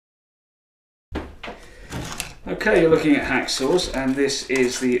Okay, you're looking at hacksaws, and this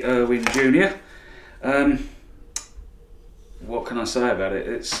is the Irwin Junior. What can I say about it?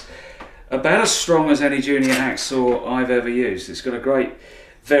 It's about as strong as any junior hacksaw I've ever used. It's got a great,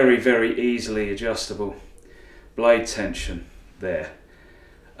 very easily adjustable blade tension there.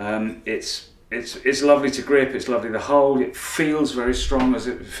 It's lovely to grip. It's lovely to hold. It feels very strong, as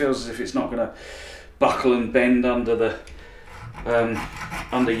it feels as if it's not going to buckle and bend under the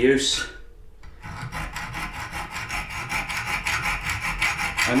under use.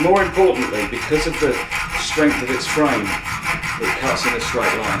 And more importantly, because of the strength of its frame, it cuts in a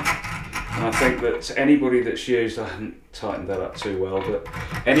straight line. And I think that anybody that's used, I haven't tightened that up too well, but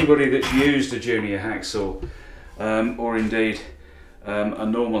anybody that's used a junior hacksaw, or indeed a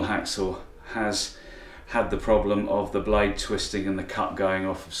normal hacksaw, has had the problem of the blade twisting and the cut going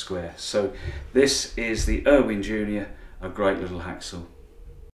off of square. So this is the Irwin Junior, a great little hacksaw.